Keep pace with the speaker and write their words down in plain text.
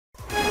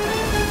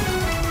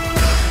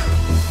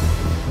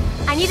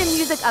need a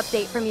music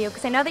update from you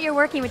because I know that you're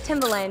working with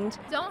Timbaland.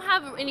 Don't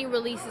have any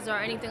releases or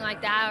anything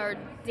like that, or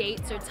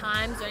dates or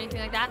times or anything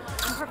like that.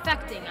 I'm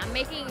perfecting. I'm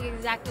making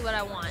exactly what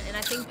I want, and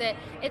I think that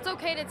it's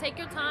okay to take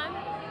your time,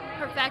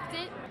 perfect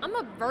it. I'm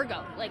a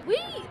Virgo. Like, we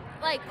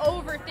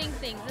overthink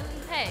things, and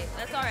hey,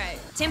 that's all right.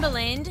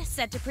 Timbaland,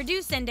 set to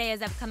produce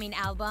Zendaya's upcoming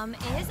album,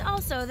 is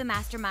also the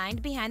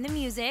mastermind behind the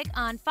music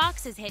on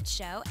Fox's hit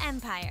show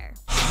Empire.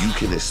 You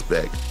can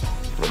expect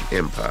from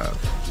Empire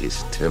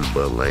is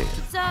Timbaland.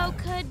 So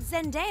could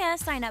Zendaya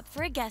sign up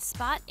for a guest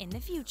spot in the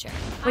future?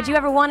 Would you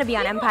ever want to be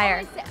on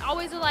Empire?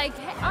 Always are like,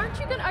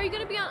 hey, are you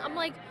gonna be on? I'm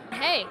like,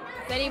 hey,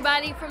 if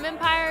anybody from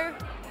Empire,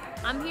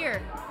 I'm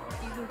here.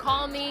 You can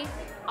call me,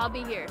 I'll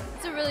be here.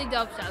 It's a really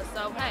dope show,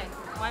 so hey,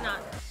 why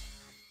not?